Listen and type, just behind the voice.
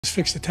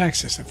Fix the tax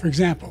system. For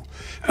example,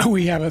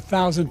 we have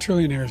 1,000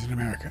 trillionaires in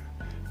America.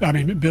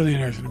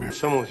 Billionaires in America.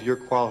 Someone with your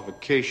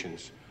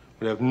qualifications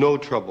would have no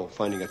trouble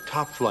finding a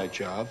top-flight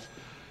job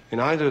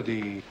in either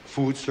the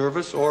food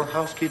service or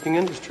housekeeping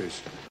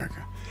industries.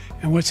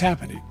 And what's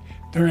happening?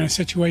 They're in a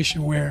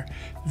situation where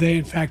they,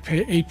 in fact,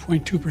 pay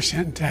 8.2%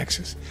 in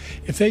taxes.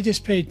 If they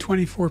just paid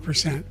 24%,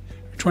 or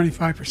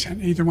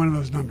 25%, either one of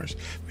those numbers,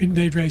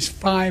 they'd raise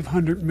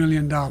 $500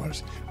 million,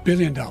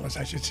 billion dollars,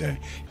 I should say.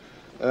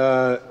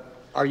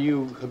 Are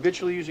you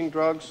habitually using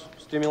drugs,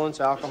 stimulants,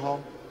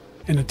 alcohol?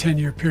 In a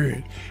 10-year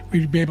period,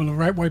 we'd be able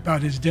to wipe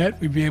out his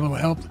debt. We'd be able to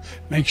help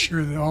make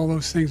sure that all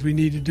those things we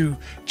need to do,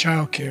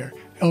 child care,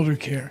 elder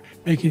care,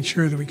 making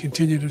sure that we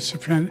continue to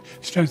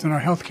strengthen our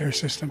health care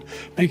system,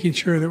 making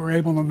sure that we're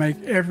able to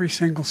make every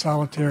single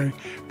solitary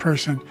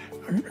person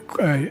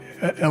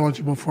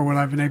eligible for what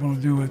I've been able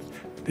to do with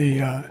the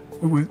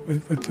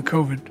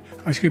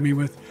COVID,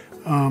 with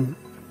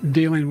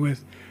dealing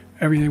with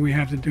everything we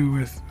have to do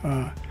with,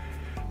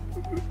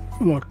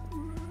 look.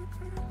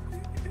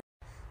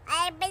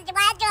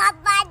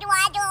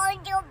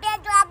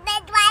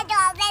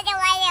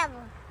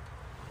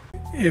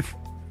 If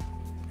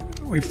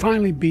we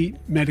finally beat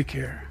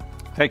Medicare.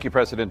 Thank you,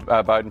 President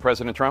Biden.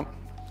 President Trump?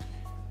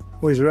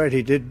 Well, he's right.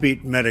 He did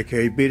beat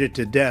Medicare. He beat it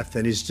to death,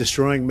 and he's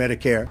destroying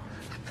Medicare.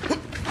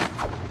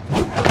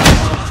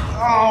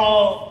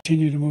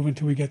 Continue to move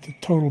until we get the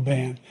total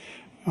ban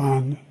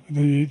on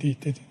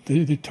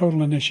the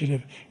total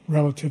initiative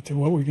relative to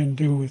what we're going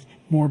to do with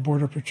more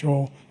Border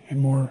Patrol and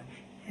more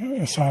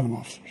asylum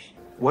officers.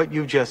 What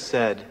you just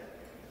said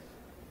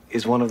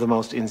is one of the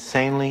most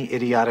insanely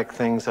idiotic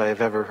things I have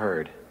ever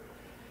heard.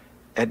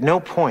 At no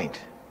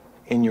point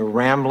in your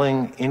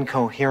rambling,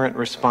 incoherent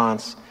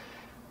response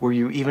were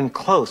you even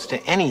close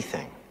to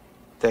anything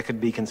that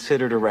could be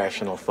considered a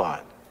rational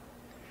thought.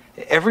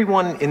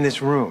 Everyone in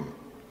this room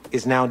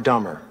is now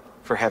dumber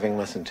for having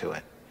listened to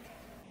it.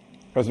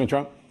 President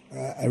Trump?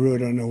 I really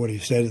don't know what he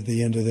said at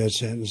the end of that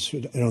sentence.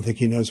 I don't think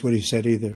he knows what he said either.